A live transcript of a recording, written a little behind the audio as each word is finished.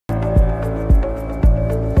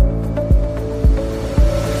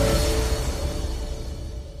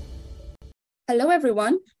Hello,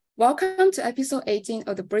 everyone. Welcome to episode 18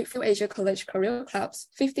 of the BAC College Career Club's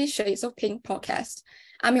 50 Shades of Pink podcast.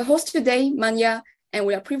 I'm your host today, Manya, and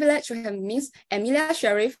we are privileged to have Miss Emellia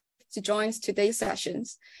Shariff to join today's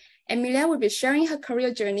sessions. Emellia will be sharing her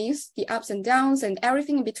career journeys, the ups and downs, and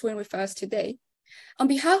everything in between with us today. On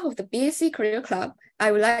behalf of the BAC Career Club,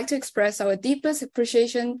 I would like to express our deepest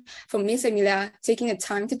appreciation for Miss Emellia taking the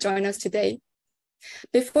time to join us today.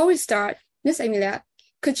 Before we start, Miss Emellia,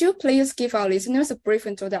 could you please give our listeners a brief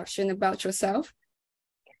introduction about yourself?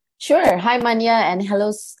 Sure. Hi, Manya, and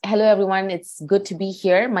hello, everyone. It's good to be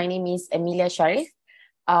here. My name is Emellia Shariff.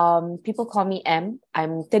 People call me Em.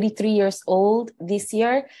 I'm 33 years old this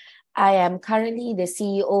year. I am currently the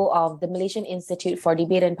CEO of the Malaysian Institute for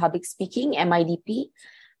Debate and Public Speaking, MIDP.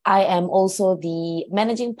 I am also the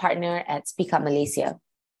managing partner at Speak Up Malaysia.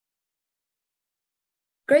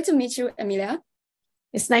 Great to meet you, Emellia.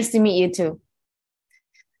 It's nice to meet you too.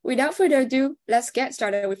 Without further ado, let's get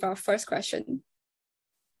started with our first question.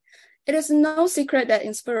 It is no secret that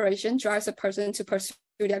inspiration drives a person to pursue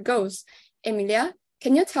their goals. Emellia,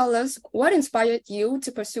 can you tell us what inspired you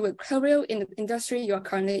to pursue a career in the industry you are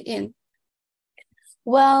currently in?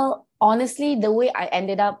 Well, honestly, the way I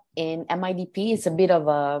ended up in MIDP is a bit of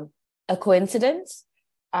a coincidence.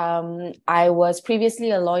 I was previously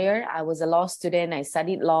a lawyer. I was a law student. I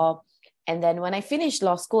studied law. And then when I finished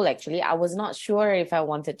law school, actually, I was not sure if I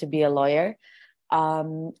wanted to be a lawyer.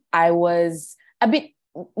 I was a bit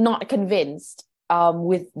not convinced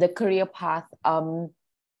with the career path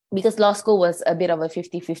because law school was a bit of a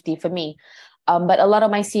 50-50 for me. But a lot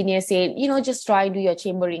of my seniors said, just try, do your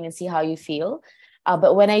chambering and see how you feel.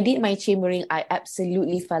 But when I did my chambering, I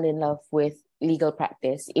absolutely fell in love with legal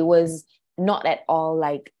practice. It was not at all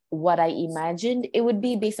like what I imagined it would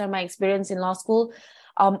be based on my experience in law school.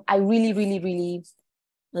 I really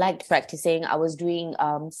liked practicing. I was doing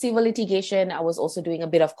civil litigation. I was also doing a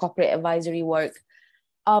bit of corporate advisory work.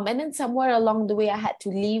 And then somewhere along the way, I had to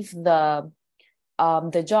leave the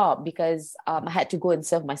job because I had to go and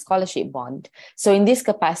serve my scholarship bond. So in this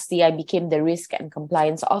capacity, I became the risk and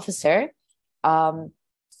compliance officer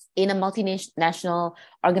in a multinational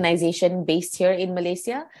organization based here in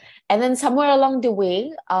Malaysia. And then somewhere along the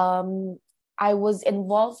way, I was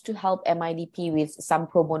involved to help MIDP with some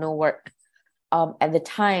pro bono work at the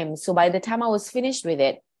time. So by the time I was finished with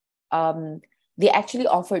it, they actually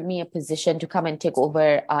offered me a position to come and take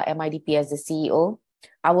over MIDP as the CEO.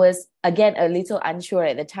 I was, again, a little unsure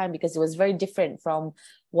at the time because it was very different from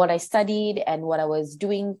what I studied and what I was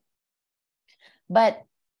doing. But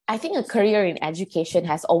I think a career in education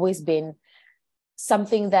has always been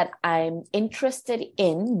something that I'm interested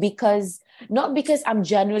in not because I'm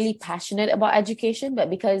generally passionate about education, but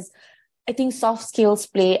because I think soft skills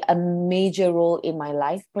play a major role in my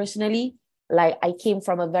life personally. Like I came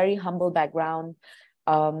from a very humble background.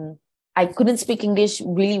 I couldn't speak English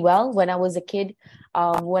really well when I was a kid.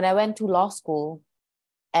 When I went to law school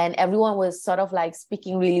and everyone was sort of like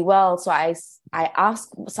speaking really well. So I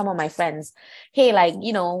asked some of my friends, hey,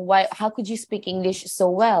 how could you speak English so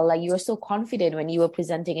well? Like you were so confident when you were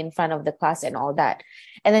presenting in front of the class and all that.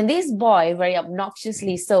 And then this boy, very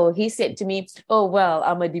obnoxiously so, he said to me, oh, well,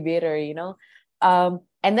 I'm a debater, and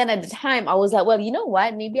then at the time I was like, well, you know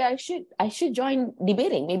what? Maybe I should join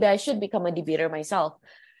debating. Maybe I should become a debater myself.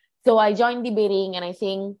 So I joined debating, and I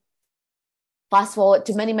think fast forward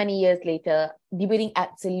to many, many years later, debating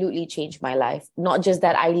absolutely changed my life. Not just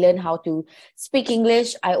that I learned how to speak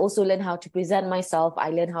English, I also learned how to present myself.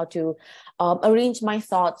 I learned how to arrange my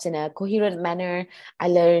thoughts in a coherent manner. I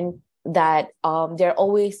learned that there are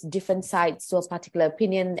always different sides to a particular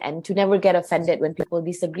opinion and to never get offended when people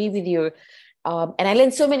disagree with you. And I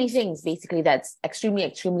learned so many things, basically, that's extremely,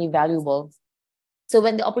 extremely valuable. So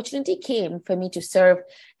when the opportunity came for me to serve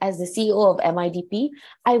as the CEO of MIDP,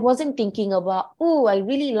 I wasn't thinking about, oh, I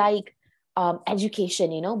really like education,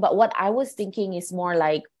 but what I was thinking is more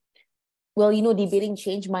like, well, debating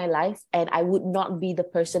changed my life, and I would not be the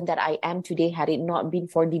person that I am today had it not been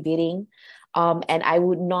for debating. And I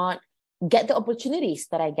would not get the opportunities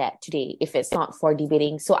that I get today if it's not for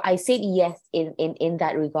debating. So I said yes in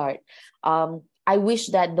that regard. I wish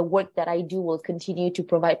that the work that I do will continue to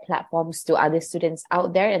provide platforms to other students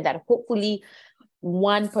out there, and that hopefully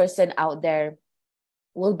one person out there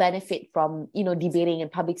will benefit from, debating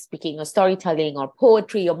and public speaking or storytelling or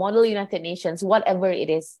poetry or Model United Nations, whatever it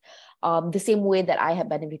is, the same way that I have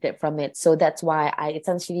benefited from it. So that's why I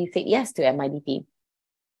essentially said yes to MIDP.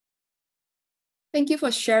 Thank you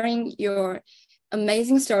for sharing your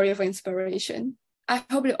amazing story of inspiration. I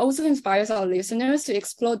hope it also inspires our listeners to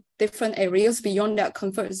explore different areas beyond their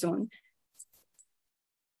comfort zone.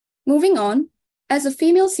 Moving on, As a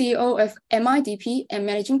female CEO of MIDP and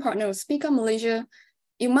managing partner of Speak Up Malaysia,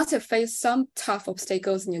 you must have faced some tough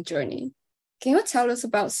obstacles in your journey. Can you tell us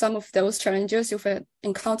about some of those challenges you've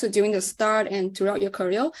encountered during the start and throughout your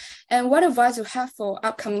career? And what advice you have for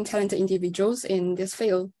upcoming talented individuals in this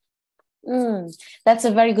field? That's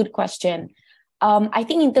a very good question. I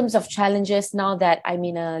think in terms of challenges, now that I'm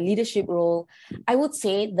in a leadership role, I would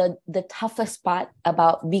say the toughest part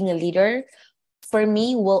about being a leader for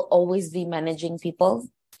me will always be managing people,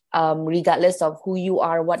 regardless of who you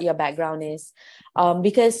are, what your background is.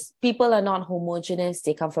 Because people are not homogeneous.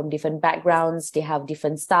 They come from different backgrounds. They have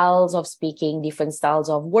different styles of speaking, different styles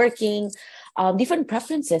of working, different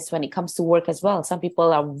preferences when it comes to work as well. Some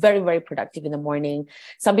people are very, very productive in the morning.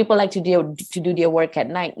 Some people like to do their work at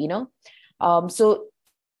night, So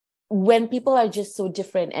when people are just so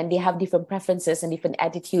different and they have different preferences and different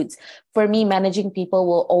attitudes, for me, managing people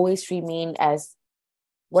will always remain as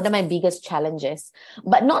one of my biggest challenges.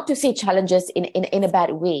 But not to say challenges in a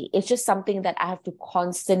bad way. It's just something that I have to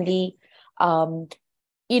constantly, put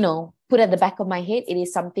at the back of my head. It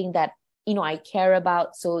is something that, I care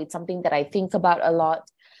about. So it's something that I think about a lot.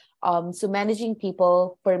 So managing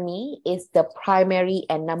people for me is the primary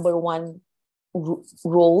and number one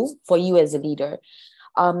role for you as a leader.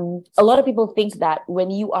 A lot of people think that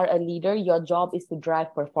when you are a leader, your job is to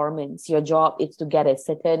drive performance. Your job is to get a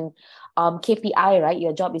certain KPI, right?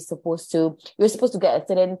 You're supposed to get a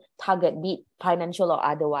certain target, be it financial or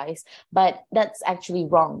otherwise. But that's actually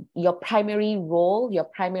wrong. Your primary role, your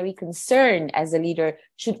primary concern as a leader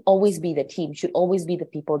should always be the team, should always be the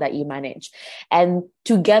people that you manage. And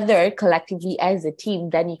together, collectively as a team,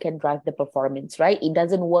 then you can drive the performance, right? It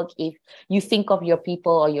doesn't work if you think of your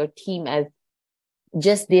people or your team as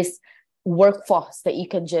just this workforce that you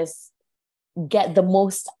can just get the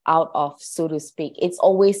most out of, so to speak. It's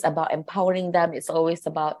always about empowering them. It's always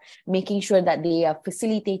about making sure that they are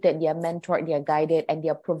facilitated, they are mentored, they are guided, and they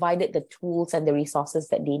are provided the tools and the resources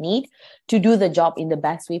that they need to do the job in the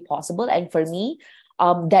best way possible. And for me,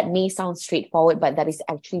 that may sound straightforward, but that is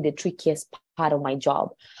actually the trickiest part of my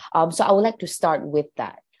job. So I would like to start with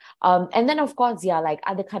that. And then, of course, like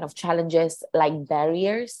other kind of challenges, like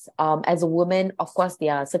barriers. As a woman, of course,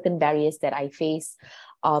 there are certain barriers that I face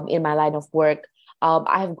in my line of work.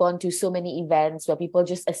 I have gone to so many events where people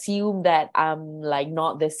just assume that I'm like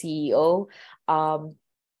not the CEO.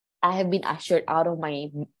 I have been ushered out of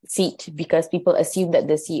my seat because people assume that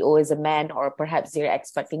the CEO is a man, or perhaps they're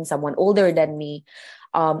expecting someone older than me.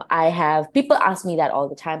 People ask me that all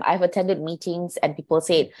the time. I've attended meetings and people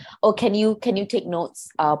say, "Oh, can you take notes?"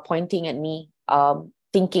 Pointing at me,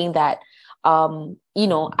 thinking that I'm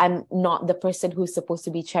not the person who's supposed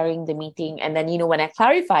to be chairing the meeting. And then when I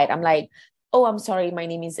clarified, I'm like, "Oh, I'm sorry, my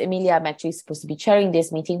name is Emellia. I'm actually supposed to be chairing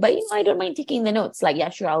this meeting, but I don't mind taking the notes." Like, yeah,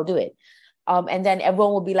 sure, I'll do it. And then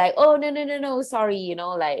everyone will be like, "Oh, no, sorry,"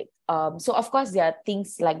 so of course there are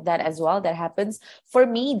things like that as well that happens. For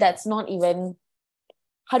me, that's not even,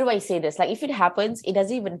 how do I say this? Like, if it happens, it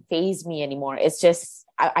doesn't even faze me anymore. It's just,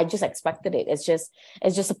 I just expected it. It's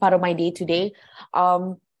just a part of my day to day.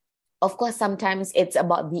 Of course, sometimes it's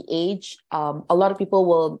about the age. A lot of people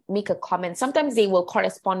will make a comment. Sometimes they will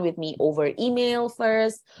correspond with me over email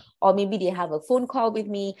first, or maybe they have a phone call with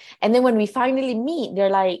me. And then when we finally meet, they're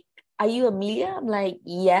like, "Are you Emellia?" I'm like,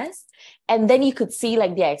 "Yes." And then you could see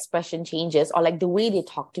like their expression changes, or like the way they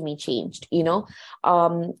talk to me changed,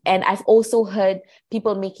 And I've also heard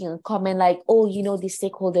people making a comment like, "Oh, this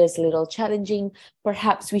stakeholder is a little challenging.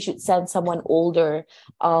 Perhaps we should send someone older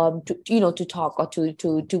to talk, or to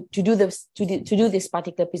do this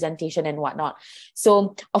particular presentation and whatnot."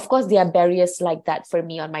 So of course there are barriers like that for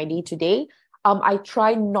me on my day to day. I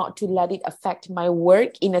try not to let it affect my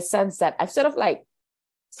work, in a sense that I've sort of like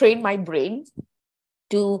train my brain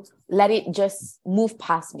to let it just move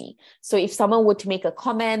past me. So if someone were to make a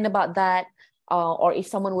comment about that, or if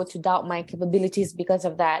someone were to doubt my capabilities because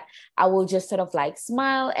of that, I will just sort of like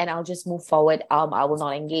smile and I'll just move forward. I will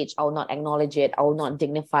not engage. I will not acknowledge it. I will not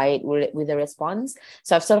dignify it with a response.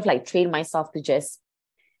 So I've sort of like trained myself to just,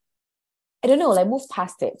 I don't know, like move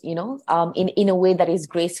past it, in a way that is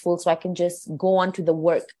graceful, so I can just go on to the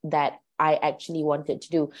work that I actually wanted to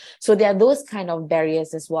do. So there are those kind of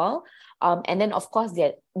barriers as well. And then, of course,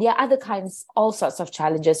 there are other kinds, all sorts of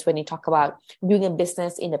challenges when you talk about doing a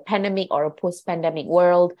business in a pandemic or a post-pandemic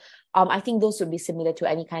world. I think those would be similar to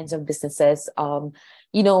any kinds of businesses.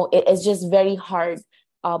 It's just very hard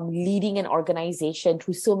leading an organization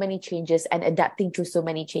through so many changes and adapting to so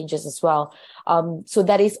many changes as well. So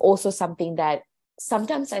that is also something that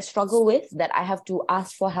sometimes I struggle with, that I have to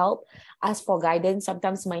ask for help, ask for guidance.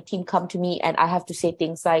 Sometimes my team come to me and I have to say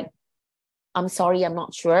things like, "I'm sorry, I'm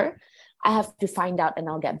not sure." I have to find out and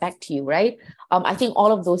I'll get back to you, right? I think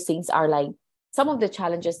all of those things are like some of the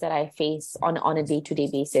challenges that I face on a day-to-day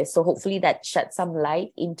basis. So hopefully that sheds some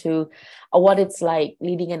light into what it's like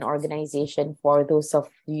leading an organization for those of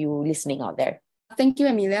you listening out there. Thank you,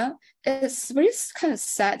 Emellia. It's really kind of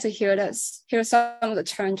sad to hear some of the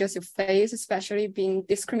challenges you face, especially being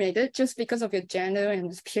discriminated just because of your gender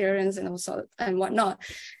and appearance and also and whatnot.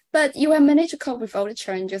 But you have managed to cope with all the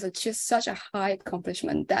challenges. It's just such a high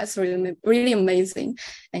accomplishment. That's really, really amazing.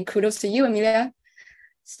 And kudos to you, Emellia.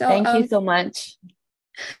 So thank you so much.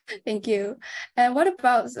 Thank you. And what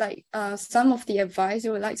about some of the advice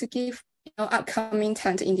you would like to give upcoming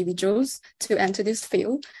talented individuals to enter this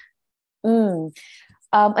field?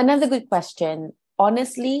 Another good question.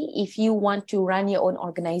 Honestly, if you want to run your own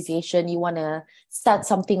organization, you want to start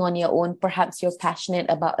something on your own, perhaps you're passionate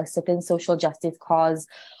about a certain social justice cause,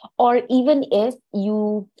 or even if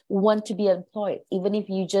you want to be employed, even if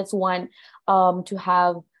you just want to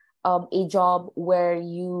have a job where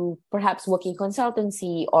you perhaps work in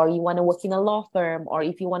consultancy, or you want to work in a law firm, or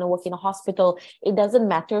if you want to work in a hospital, it doesn't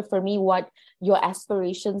matter for me what your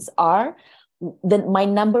aspirations are. Then my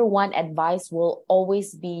number one advice will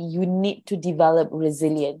always be you need to develop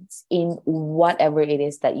resilience in whatever it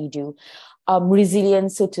is that you do.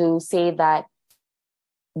 Resilience, so to say that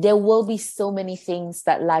there will be so many things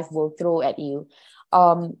that life will throw at you.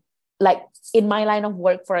 Like in my line of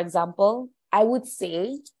work, for example, I would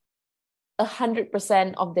say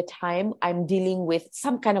 100% of the time I'm dealing with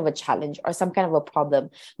some kind of a challenge or some kind of a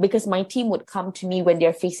problem, because my team would come to me when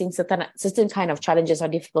they're facing certain kind of challenges or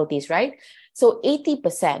difficulties, right? So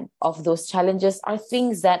 80% of those challenges are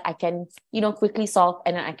things that I can, quickly solve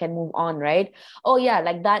and then I can move on, right? Oh yeah,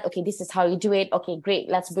 like that. Okay, this is how you do it. Okay, great.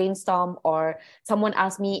 Let's brainstorm. Or someone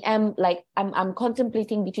asked me, I'm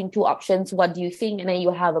contemplating between two options. What do you think? And then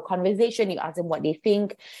you have a conversation. You ask them what they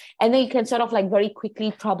think, and then you can sort of like very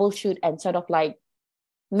quickly troubleshoot and sort of like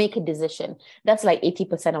make a decision. That's like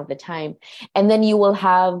 80% of the time. And then you will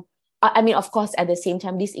have, of course, at the same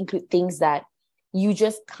time, these include things that you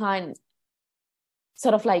just can't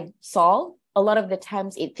sort of like solve. A lot of the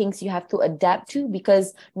times it things you have to adapt to,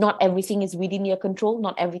 because not everything is within your control,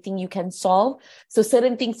 not everything you can solve. So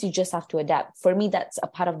certain things you just have to adapt. For me, that's a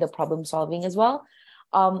part of the problem solving as well.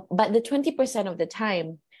 But the 20% of the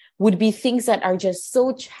time would be things that are just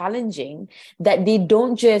so challenging that they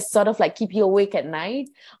don't just sort of like keep you awake at night,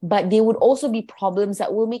 but they would also be problems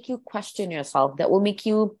that will make you question yourself, that will make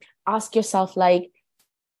you ask yourself, like,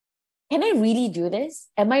 can I really do this?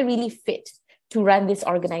 Am I really fit to run this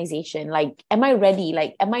organization? Like, am I ready?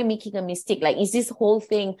 Like, am I making a mistake? Like, is this whole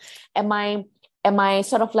thing, am I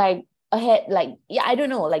sort of like ahead? Like, yeah, I don't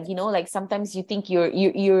know. Like, like sometimes you think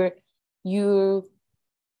you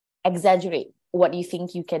exaggerate what you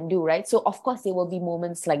think you can do, right? So of course there will be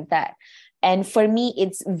moments like that. And for me,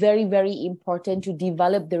 it's very, very important to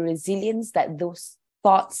develop the resilience that those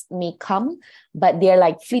thoughts may come, but they're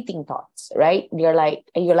like fleeting thoughts, right? You're like,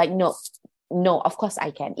 no, of course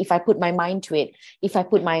I can. If I put my mind to it, if I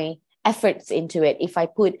put my efforts into it, if I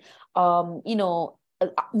put,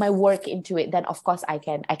 my work into it, then of course I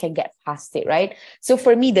can get past it, right? So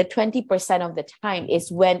for me, the 20% of the time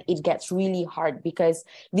is when it gets really hard, because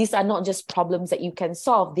these are not just problems that you can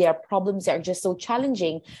solve. They are problems that are just so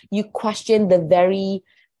challenging. You question the very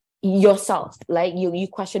yourself, like you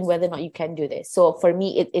question whether or not you can do this. So for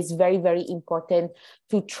me, it is very, very important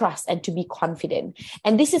to trust and to be confident.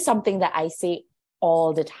 And this is something that I say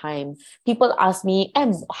all the time. People ask me,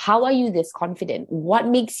 how are you this confident? What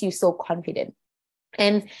makes you so confident?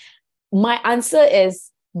 And my answer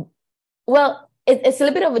is, well, it's a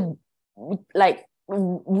little bit of a like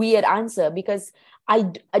weird answer, because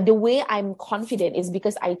the way I'm confident is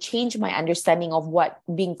because I change my understanding of what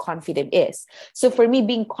being confident is. So for me,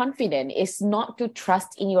 being confident is not to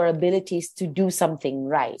trust in your abilities to do something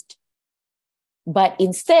right. But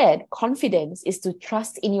instead, confidence is to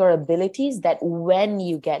trust in your abilities that when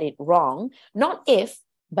you get it wrong, not if,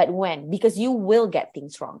 but when, because you will get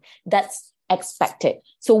things wrong. That's expected.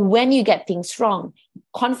 So when you get things wrong,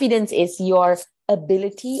 confidence is your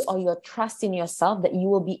ability or your trust in yourself that you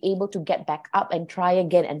will be able to get back up and try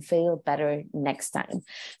again and fail better next time.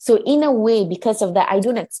 So in a way, because of that, I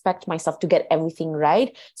don't expect myself to get everything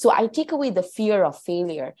right. So I take away the fear of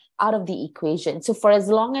failure out of the equation. So for as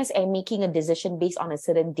long as I'm making a decision based on a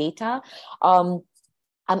certain data, I'm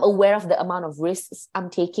aware of the amount of risks I'm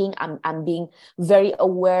taking. I'm being very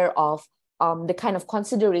aware of the kind of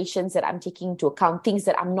considerations that I'm taking into account, things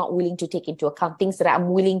that I'm not willing to take into account, things that I'm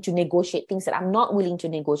willing to negotiate, things that I'm not willing to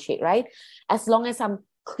negotiate, right? As long as I'm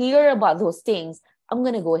clear about those things, I'm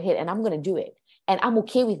going to go ahead and I'm going to do it. And I'm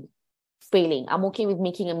okay with it. failing. I'm okay with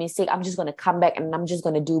making a mistake. I'm just going to come back and I'm just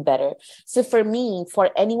going to do better. So for me, for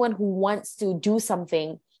anyone who wants to do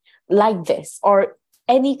something like this, or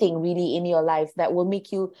anything really in your life that will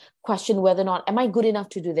make you question whether or not, am I good enough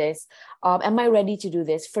to do this? Am I ready to do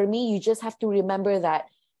this? For me, you just have to remember that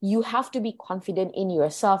you have to be confident in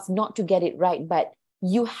yourself, not to get it right, but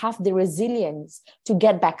you have the resilience to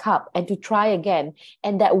get back up and to try again.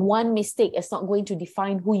 And that one mistake is not going to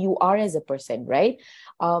define who you are as a person, right?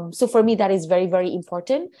 So for me, that is very, very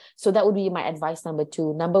important. So that would be my advice number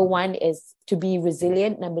 2. Number 1 is to be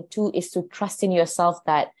resilient. Number 2 is to trust in yourself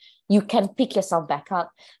that you can pick yourself back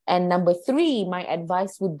up. And number 3, my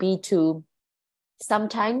advice would be to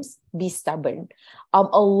sometimes be stubborn. A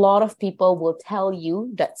lot of people will tell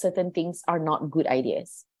you that certain things are not good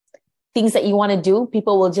ideas. Things that you want to do,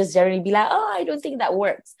 people will just generally be like, oh, I don't think that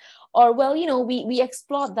works. Or, well, we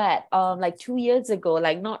explored that like 2 years ago,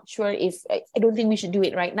 like not sure if, I don't think we should do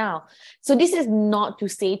it right now. So this is not to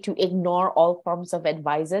say to ignore all forms of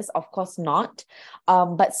advices, of course not.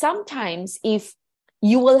 But sometimes if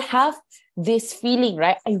you will have this feeling,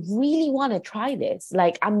 right? I really want to try this.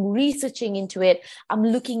 Like, I'm researching into it. I'm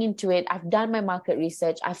looking into it. I've done my market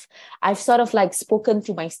research. I've sort of like spoken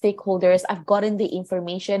to my stakeholders. I've gotten the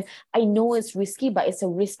information. I know it's risky, but it's a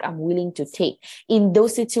risk I'm willing to take. In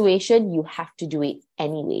those situations, you have to do it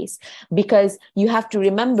anyways, because you have to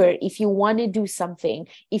remember, if you want to do something,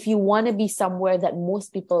 if you want to be somewhere that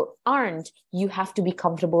most people aren't, you have to be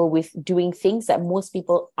comfortable with doing things that most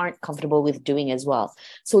people aren't comfortable with doing as well.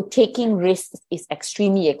 So taking risks is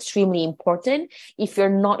extremely, extremely important. If you're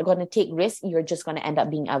not going to take risks, you're just going to end up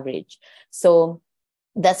being average. So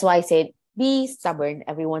that's why I said, be stubborn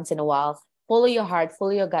every once in a while. Follow your heart,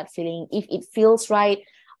 follow your gut feeling. If it feels right,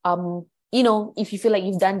 if you feel like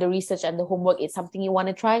you've done the research and the homework, it's something you want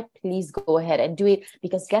to try, please go ahead and do it.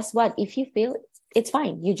 Because guess what? If you fail, it's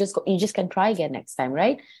fine. You just can try again next time,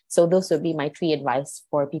 right? So those would be my 3 advice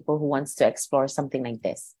for people who wants to explore something like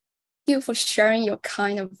this. Thank you for sharing your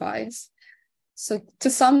kind advice. So to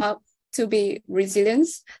sum up, to be resilient,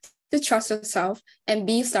 to trust yourself, and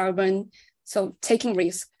be stubborn. So taking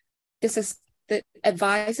risks. This is the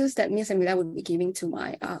advices that Ms. Emellia will be giving to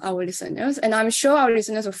our listeners, and I'm sure our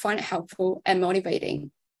listeners will find it helpful and motivating.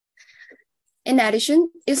 In addition,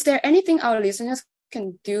 is there anything our listeners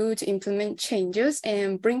can do to implement changes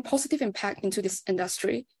and bring positive impact into this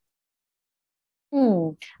industry?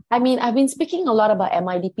 I mean, I've been speaking a lot about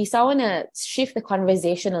MIDP, so I want to shift the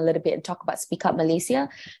conversation a little bit and talk about Speak Up Malaysia.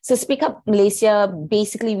 So Speak Up Malaysia,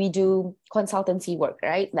 basically we do consultancy work,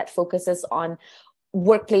 right? That focuses on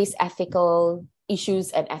workplace ethical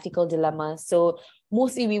issues and ethical dilemmas. So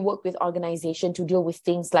mostly we work with organizations to deal with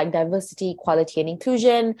things like diversity, equality, and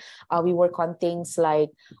inclusion. We work on things like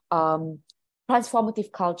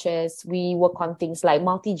transformative cultures. We work on things like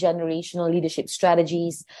multi-generational leadership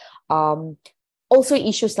strategies. Also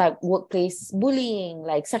issues like workplace bullying,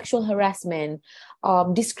 like sexual harassment,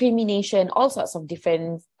 discrimination, all sorts of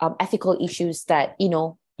different ethical issues that,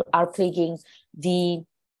 are plaguing the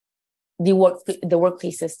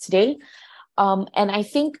workplaces today. And I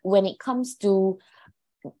think when it comes to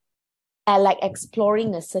like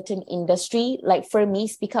exploring a certain industry, like for me,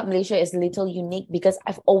 Speak Up Malaysia is a little unique because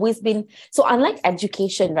I've always been, so unlike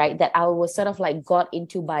education, right, that I was sort of like got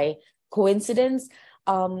into by coincidence,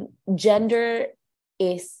 gender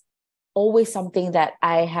is always something that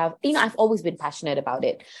I have, I've always been passionate about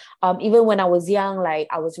it. Even when I was young, like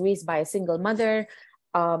I was raised by a single mother,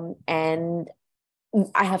 and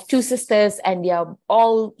I have 2 sisters, and they are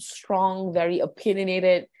all strong, very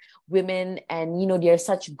opinionated women, and they're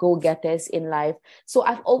such go-getters in life. So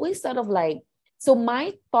I've always sort of like, so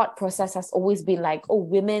my thought process has always been like, oh,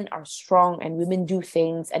 women are strong and women do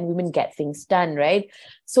things and women get things done, right?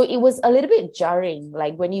 So it was a little bit jarring,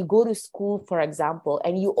 like when you go to school, for example,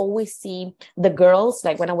 and you always see the girls,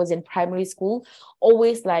 like when I was in primary school,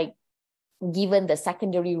 always like given the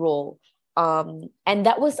secondary role. And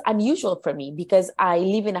that was unusual for me because I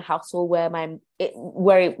live in a household where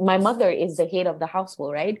my mother is the head of the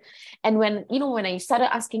household, right? And when I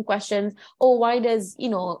started asking questions, oh, why does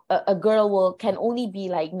a girl can only be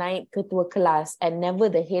like naik ketua kelas and never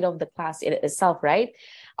the head of the class itself, right?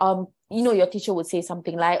 Your teacher would say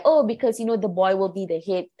something like, oh, because the boy will be the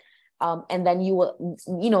head. And then you will,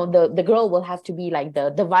 the girl will have to be like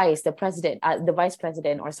the vice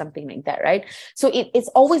president or something like that, right? So it's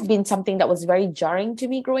always been something that was very jarring to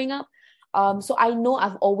me growing up. So I know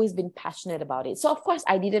I've always been passionate about it. So of course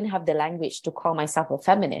I didn't have the language to call myself a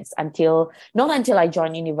feminist not until I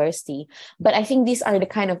joined university. But I think these are the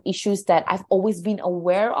kind of issues that I've always been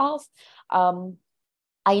aware of.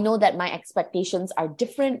 I know that my expectations are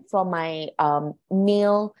different from my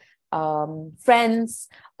male friends,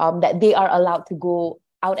 that they are allowed to go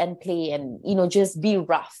out and play and, just be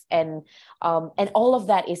rough, and all of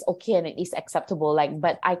that is okay and it is acceptable. Like,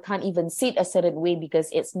 but I can't even sit a certain way because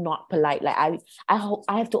it's not polite. Like I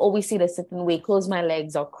have to always sit a certain way, close my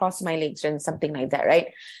legs or cross my legs and something like that,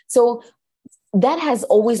 right? So that has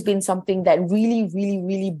always been something that really, really,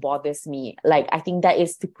 really bothers me. Like, I think that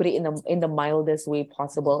is, to put it in the mildest way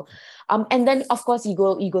possible. And then of course you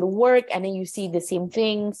go to work and then you see the same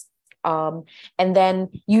things. And then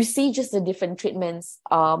you see just the different treatments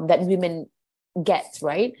that women get,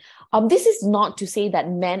 right? This is not to say that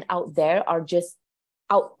men out there are just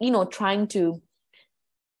out, trying to,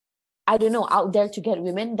 I don't know, out there to get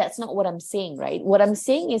women. That's not what I'm saying, right? What I'm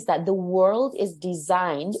saying is that the world is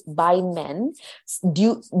designed by men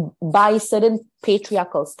by certain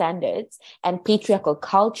patriarchal standards and patriarchal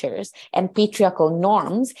cultures and patriarchal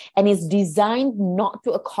norms, and is designed not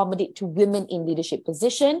to accommodate to women in leadership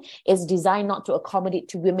position. It's designed not to accommodate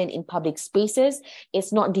to women in public spaces.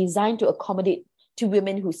 It's not designed to accommodate to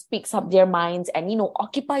women who speaks up their minds and,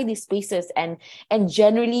 occupy these spaces and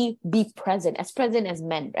generally be present as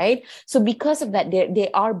men, right? So because of that, there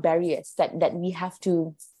are barriers that we have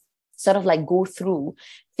to sort of like go through,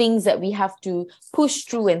 things that we have to push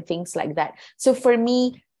through and things like that. So for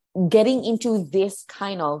me, getting into this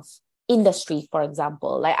kind of industry, for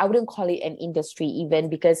example, like, I wouldn't call it an industry even,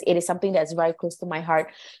 because it is something that's very close to my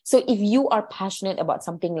heart. So if you are passionate about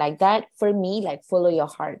something like that, for me, like, follow your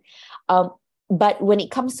heart. But when it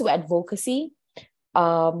comes to advocacy,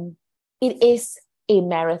 it is a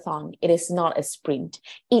marathon. It is not a sprint.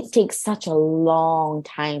 It takes such a long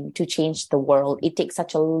time to change the world. It takes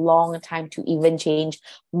such a long time to even change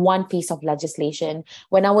one piece of legislation.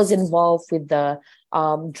 When I was involved with the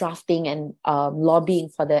drafting and lobbying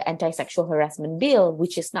for the anti-sexual harassment bill,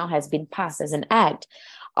 which now has been passed as an act,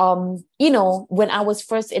 when I was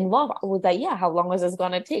first involved, I was like, yeah, how long is this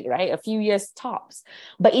going to take, right? A few years tops.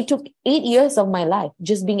 But it took 8 years of my life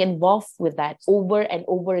just being involved with that over and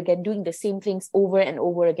over again, doing the same things over and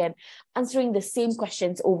over again, answering the same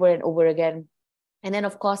questions over and over again. And then,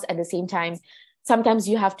 of course, at the same time, sometimes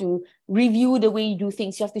you have to review the way you do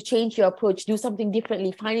things. You have to change your approach, do something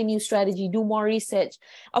differently, find a new strategy, do more research.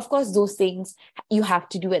 Of course, those things you have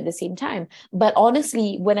to do at the same time. But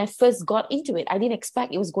honestly, when I first got into it, I didn't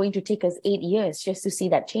expect it was going to take us 8 years just to see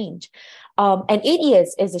that change. And 8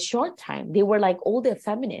 years is a short time. They were like older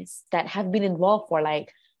feminists that have been involved for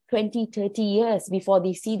like 20, 30 years before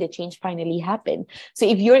they see the change finally happen. So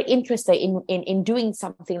if you're interested in doing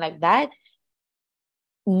something like that,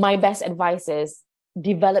 my best advice is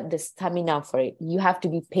develop the stamina for it. You have to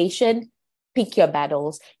be patient, pick your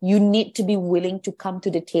battles. You need to be willing to come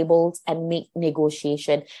to the tables and make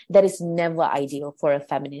negotiation. That is never ideal for a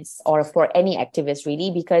feminist or for any activist,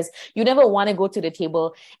 really, because you never want to go to the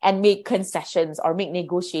table and make concessions or make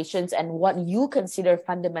negotiations and what you consider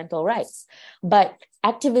fundamental rights. But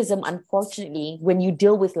activism, unfortunately, when you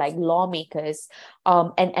deal with like lawmakers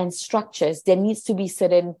and structures, there needs to be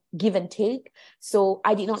certain give and take. So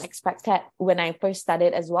I did not expect that when I first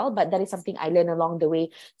started as well, but that is something I learned along the way.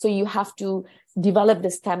 So you have to develop the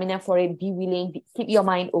stamina for it, be willing, keep your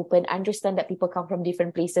mind open, understand that people come from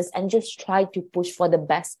different places, and just try to push for the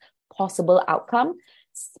best possible outcome.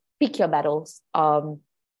 Pick your battles.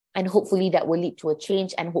 And hopefully that will lead to a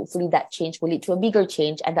change, and hopefully that change will lead to a bigger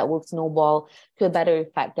change, and that will snowball to a better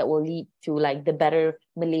effect that will lead to like the better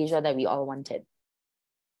Malaysia that we all wanted.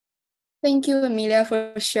 Thank you, Emellia,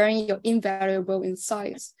 for sharing your invaluable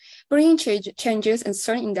insights. Bringing changes in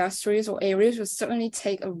certain industries or areas will certainly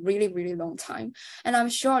take a really, really long time. And I'm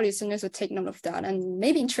sure our listeners will take note of that and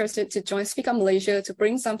may be interested to join Speak Up Malaysia to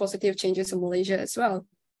bring some positive changes to Malaysia as well.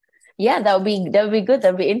 Yeah, that would be good.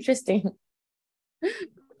 That would be interesting.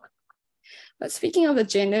 But speaking of the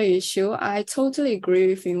gender issue, I totally agree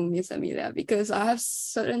with you, Ms. Emellia, because I have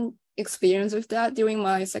certain experience with that during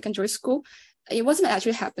my secondary school. It wasn't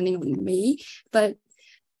actually happening on me, but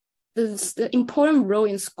the important role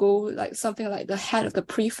in school, like something like the head of the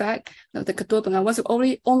prefect, the ketua pengarah, was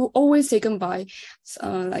always taken by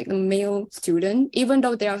like the male student, even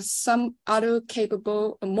though there are some other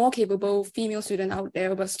more capable female student out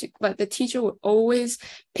there, but the teacher would always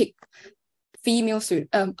pick male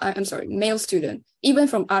student, even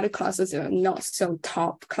from other classes that are not so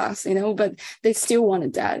top class, but they still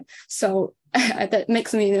wanted that. So that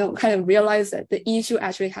makes me, kind of realize that the issue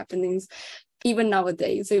actually happening even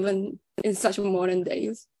nowadays, even in such modern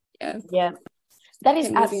days. Yeah, that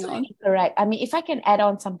is absolutely correct. I mean, if I can add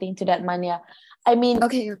on something to that, Manya, I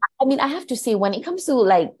have to say, when it comes to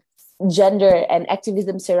like gender and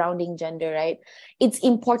activism surrounding gender, right, it's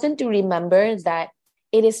important to remember that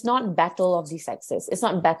it is not battle of the sexes. It's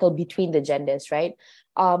not battle between the genders, right?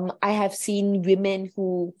 I have seen women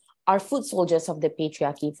who are foot soldiers of the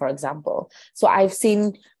patriarchy, for example. So I've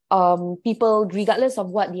seen people, regardless of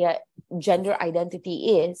what their gender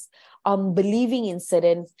identity is, believing in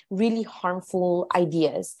certain really harmful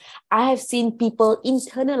ideas. I have seen people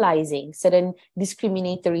internalizing certain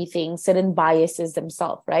discriminatory things, certain biases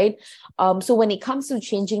themselves, right? So when it comes to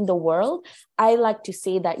changing the world, I like to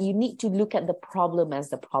say that you need to look at the problem as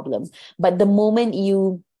the problem. But the moment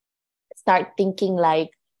you start thinking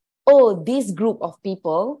like, oh, this group of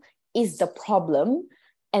people is the problem,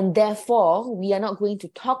 and therefore we are not going to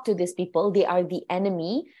talk to these people, they are the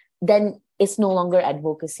enemy, then it's no longer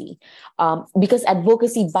advocacy. Because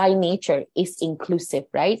advocacy by nature is inclusive,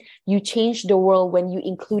 right? You change the world when you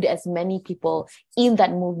include as many people in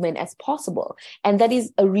that movement as possible. And that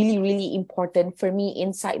is a really, really important for me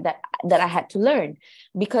insight that I had to learn,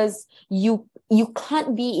 because you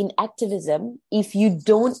can't be in activism if you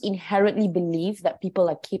don't inherently believe that people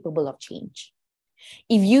are capable of change.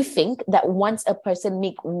 If you think that once a person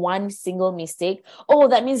make one single mistake, oh,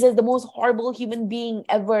 that means they're the most horrible human being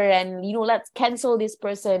ever, and let's cancel this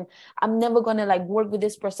person, I'm never gonna work with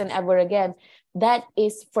this person ever again. That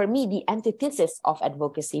is, for me, the antithesis of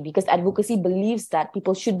advocacy, because advocacy believes that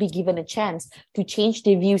people should be given a chance to change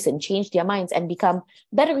their views and change their minds and become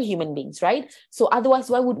better human beings, right? So otherwise,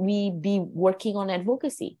 why would we be working on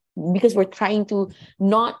advocacy? Because we're trying to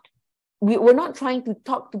we're not trying to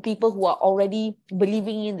talk to people who are already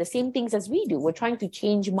believing in the same things as we do. We're trying to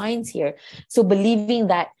change minds here. So believing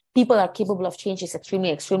that people are capable of change is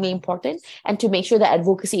extremely, extremely important. And to make sure that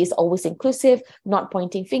advocacy is always inclusive, not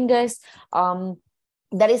pointing fingers.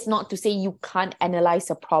 That is not to say you can't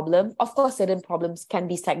analyze a problem. Of course, certain problems can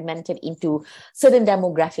be segmented into certain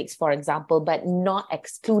demographics, for example, but not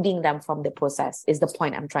excluding them from the process is the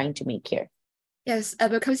point I'm trying to make here. Yes,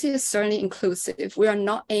 advocacy is certainly inclusive. We are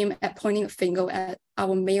not aimed at pointing a finger at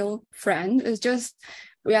our male friend. It's just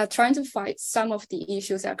we are trying to fight some of the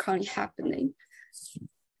issues that are currently happening.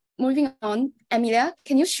 Moving on, Emellia,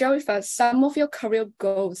 can you share with us some of your career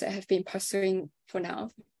goals that have been pursuing for now?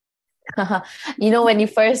 When you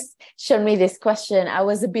first showed me this question, I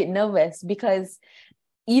was a bit nervous because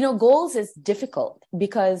goals is difficult,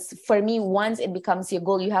 because for me, once it becomes your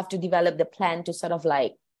goal, you have to develop the plan to sort of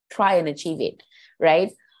try and achieve it,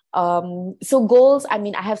 right? So goals,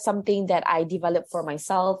 I have something that I developed for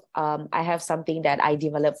myself. I have something that I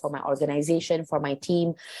developed for my organization, for my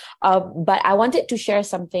team. But I wanted to share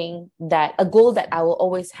a goal that I will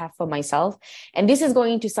always have for myself. And this is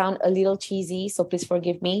going to sound a little cheesy, so please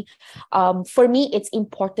forgive me. For me, it's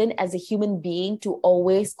important as a human being to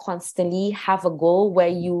always constantly have a goal where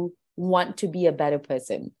you want to be a better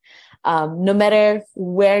person. No matter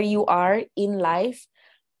where you are in life,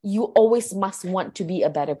 you always must want to be a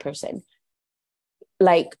better person.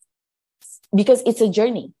 Because it's a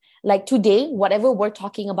journey. Today, whatever we're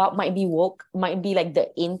talking about might be woke, might be the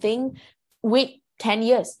in thing. Wait 10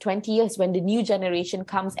 years, 20 years, when the new generation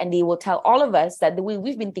comes and they will tell all of us that the way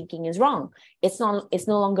we've been thinking is wrong. It's no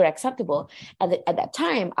longer acceptable. At that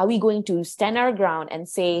time, are we going to stand our ground and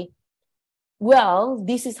say, well,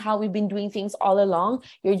 this is how we've been doing things all along.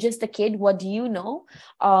 You're just a kid. What do you know?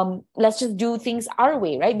 Let's just do things our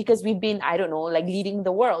way, right? Because we've been, leading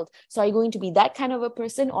the world. So are you going to be that kind of a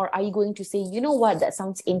person? Or are you going to say, you know what, that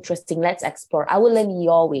sounds interesting. Let's explore. I will learn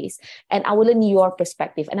your ways, and I will learn your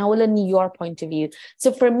perspective, and I will learn your point of view.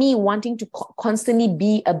 So for me, wanting to constantly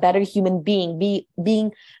be a better human being,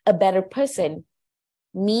 being a better person,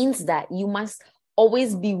 means that you must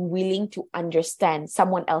always be willing to understand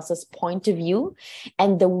someone else's point of view.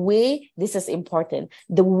 And this is important,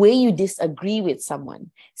 the way you disagree with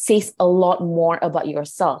someone says a lot more about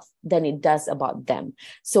yourself than it does about them.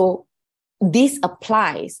 So this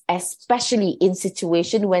applies especially in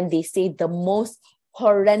situations when they say the most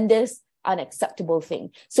horrendous, unacceptable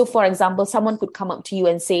thing. So for example, someone could come up to you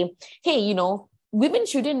and say, hey, women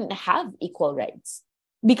shouldn't have equal rights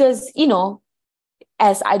because,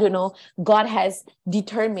 as God has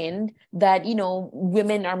determined that,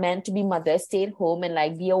 women are meant to be mothers, stay at home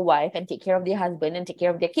and be a wife and take care of their husband and take care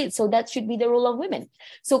of their kids. So that should be the role of women.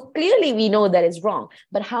 So clearly we know that is wrong.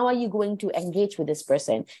 But how are you going to engage with this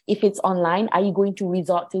person? If it's online, are you going to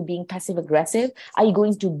resort to being passive aggressive? Are you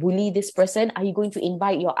going to bully this person? Are you going to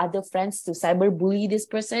invite your other friends to cyber bully this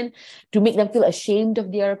person to make them feel ashamed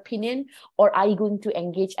of their opinion? Or are you going to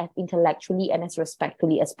engage as intellectually and as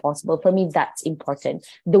respectfully as possible? For me, that's important. important.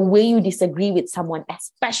 The way you disagree with someone,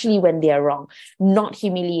 especially when they are wrong, not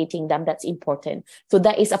humiliating them, that's important. So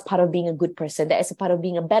that is a part of being a good person. That is a part of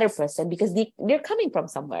being a better person, because they're coming from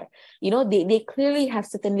somewhere. They clearly have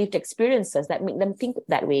certain lived experiences that make them think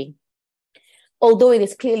that way. Although it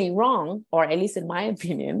is clearly wrong, or at least in my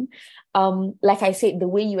opinion, like I said, the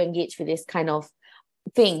way you engage with this kind of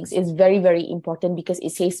things is very, very important, because it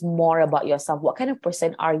says more about yourself. What kind of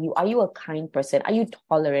person are you? Are you a kind person? Are you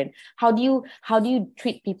tolerant? How do you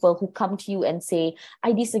treat people who come to you and say,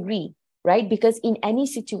 I disagree? Right? Because in any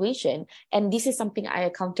situation, and this is something I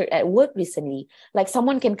encountered at work recently, like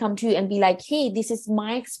someone can come to you and be like, hey, this is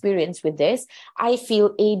my experience with this. I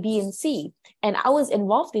feel A, B, and C. And I was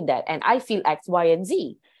involved in that, and I feel X, Y, and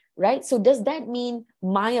Z. Right? So does that mean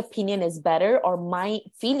my opinion is better, or my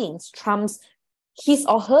feelings trumps his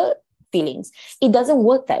or her feelings? It doesn't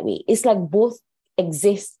work that way. It's like both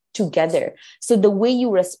exist together. So the way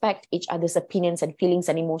you respect each other's opinions and feelings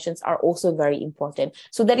and emotions are also very important.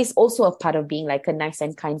 So that is also a part of being like a nice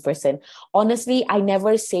and kind person. Honestly, I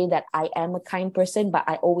never say that I am a kind person, but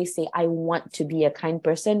I always say I want to be a kind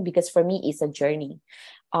person, because for me, it's a journey.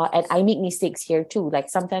 And I make mistakes here too. Like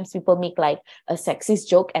sometimes people make like a sexist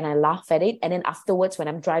joke and I laugh at it. And then afterwards, when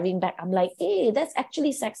I'm driving back, I'm like, hey, that's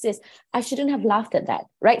actually sexist. I shouldn't have laughed at that,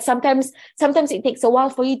 right? Sometimes it takes a while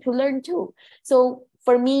for you to learn too. So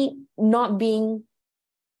for me, not being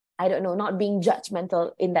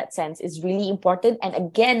judgmental in that sense is really important. And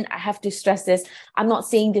again, I have to stress this. I'm not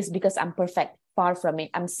saying this because I'm perfect. Far from it.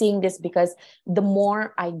 I'm saying this because the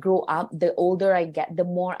more I grow up, the older I get, the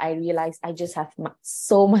more I realize I just have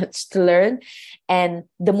so much to learn. And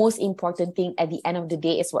the most important thing at the end of the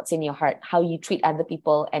day is what's in your heart. How you treat other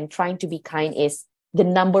people and trying to be kind is the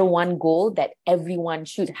number one goal that everyone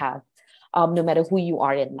should have. No matter who you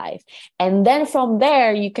are in life. And then from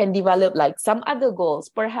there, you can develop like some other goals.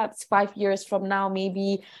 Perhaps 5 years from now,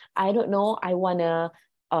 maybe, I don't know, I want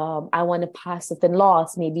to pass certain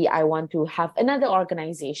laws. Maybe I want to have another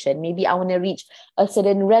organization. Maybe I want to reach a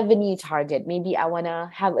certain revenue target. Maybe I want to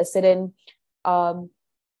have a certain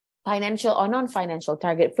financial or non-financial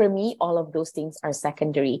target. For me, all of those things are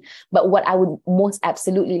secondary. But what I would most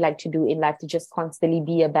absolutely like to do in life to just constantly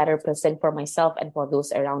be a better person for myself and for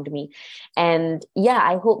those around me. And yeah,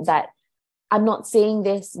 I hope that I'm not saying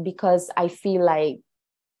this because I feel like,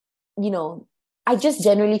 I just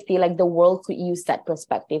generally feel like the world could use that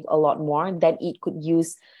perspective a lot more than it could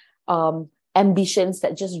use ambitions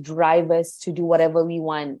that just drive us to do whatever we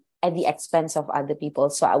want at the expense of other people.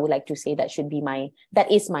 So I would like to say that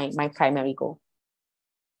is my primary goal.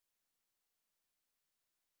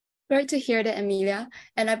 Great to hear that, Emellia.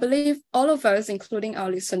 And I believe all of us, including our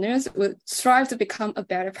listeners, would strive to become a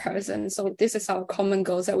better person. So this is our common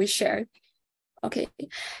goals that we share. Okay,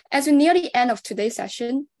 as we near the end of today's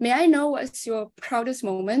session, may I know what's your proudest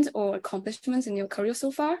moment or accomplishments in your career so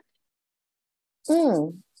far?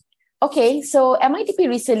 Okay, so MIDP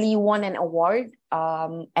recently won an award,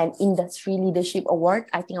 an industry leadership award.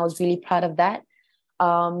 I think I was really proud of that.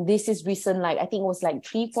 This is recent, like I think it was like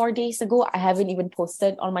 3-4 days ago. I haven't even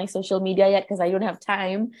posted on my social media yet because I don't have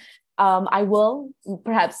time. I will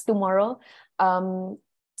perhaps tomorrow.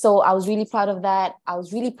 So I was really proud of that. I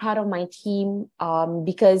was really proud of my team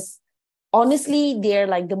because honestly, they're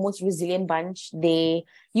like the most resilient bunch.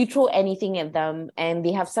 You throw anything at them and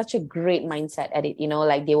they have such a great mindset at it,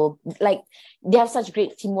 like they have such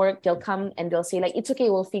great teamwork. They'll come and they'll say like, it's okay,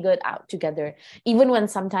 we'll figure it out together. Even when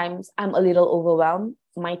sometimes I'm a little overwhelmed,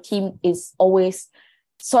 my team is always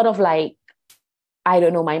sort of like, I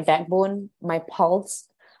don't know, my backbone, my pulse.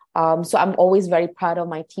 So I'm always very proud of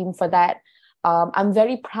my team for that. I'm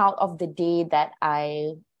very proud of the day that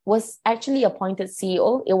I was actually appointed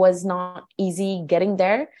CEO. It was not easy getting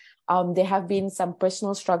there. There have been some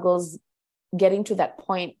personal struggles getting to that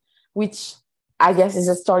point, which I guess is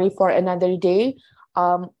a story for another day.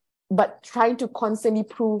 But trying to constantly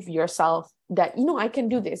prove yourself that, I can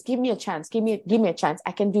do this. Give me a chance. Give me a chance.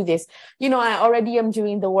 I can do this. I already am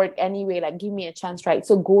doing the work anyway. Like, give me a chance, right?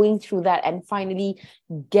 So going through that and finally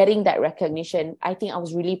getting that recognition, I think I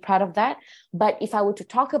was really proud of that. But if I were to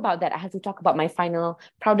talk about that, I have to talk about my final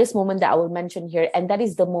proudest moment that I will mention here. And that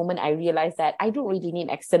is the moment I realized that I don't really need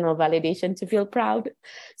external validation to feel proud.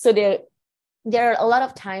 So there are a lot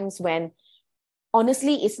of times when,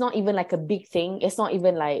 honestly, it's not even like a big thing. It's not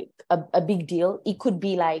even like a big deal. It could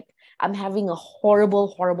be like, I'm having a horrible,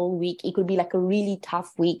 horrible week. It could be like a really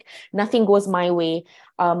tough week. Nothing goes my way.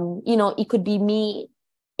 It could be me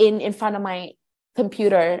in front of my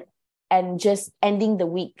computer and just ending the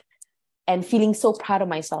week and feeling so proud of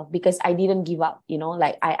myself because I didn't give up,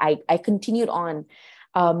 like I continued on.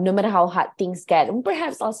 no matter how hard things get. And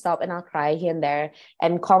perhaps I'll stop and I'll cry here and there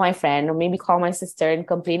and call my friend or maybe call my sister and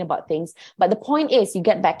complain about things. But the point is, you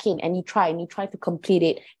get back in and you try to complete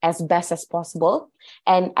it as best as possible.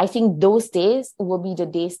 And I think those days will be the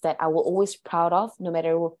days that I will always proud of, no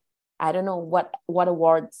matter, I don't know what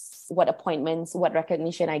awards, what appointments, what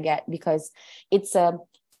recognition I get, because it's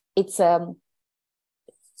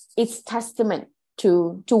testament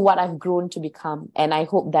to what I've grown to become. And I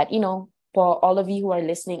hope that, for all of you who are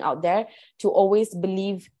listening out there, to always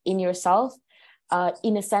believe in yourself,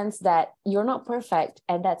 in a sense that you're not perfect,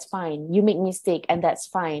 and that's fine. You make mistake, and that's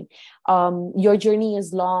fine. Your journey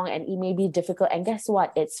is long and it may be difficult, and guess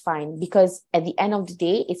what? It's fine, because at the end of the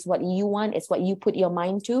day, it's what you want, it's what you put your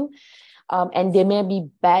mind to. And there may be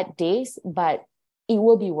bad days, but it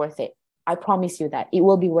will be worth it. I promise you that it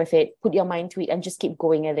will be worth it. Put your mind to it and just keep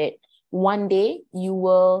going at it. One day you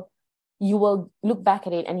will look back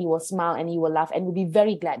at it and you will smile and you will laugh and you'll be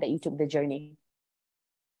very glad that you took the journey.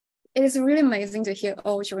 It is really amazing to hear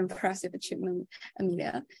all your impressive achievement,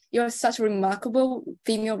 Emellia. You're such a remarkable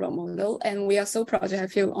female role model, and we are so proud to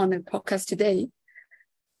have you on the podcast today.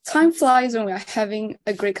 Time flies when we are having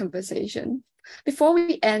a great conversation. Before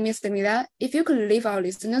we end, Ms. Emellia, if you could leave our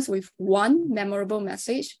listeners with one memorable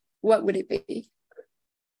message, what would it be?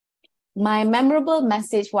 My memorable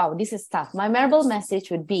message, wow, this is tough. My memorable message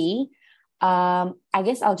would be, I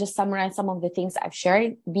guess I'll just summarize some of the things I've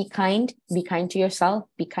shared. Be kind to yourself,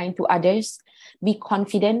 be kind to others, be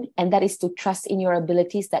confident, and that is to trust in your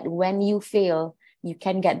abilities, that when you fail, you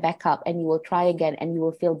can get back up and you will try again and you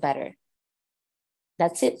will feel better.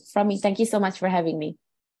 That's it from me. Thank you so much for having me.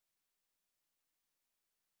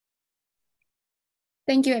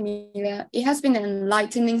 Thank you, Emellia. It has been an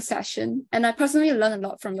enlightening session, and I personally learned a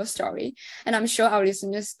lot from your story, and I'm sure our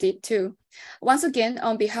listeners did too. Once again,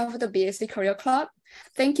 on behalf of the BAC Career Club,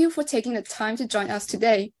 thank you for taking the time to join us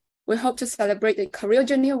today. We hope to celebrate the career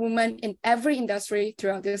journey of women in every industry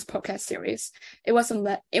throughout this podcast series. It was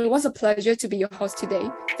a pleasure to be your host today.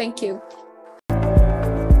 Thank you.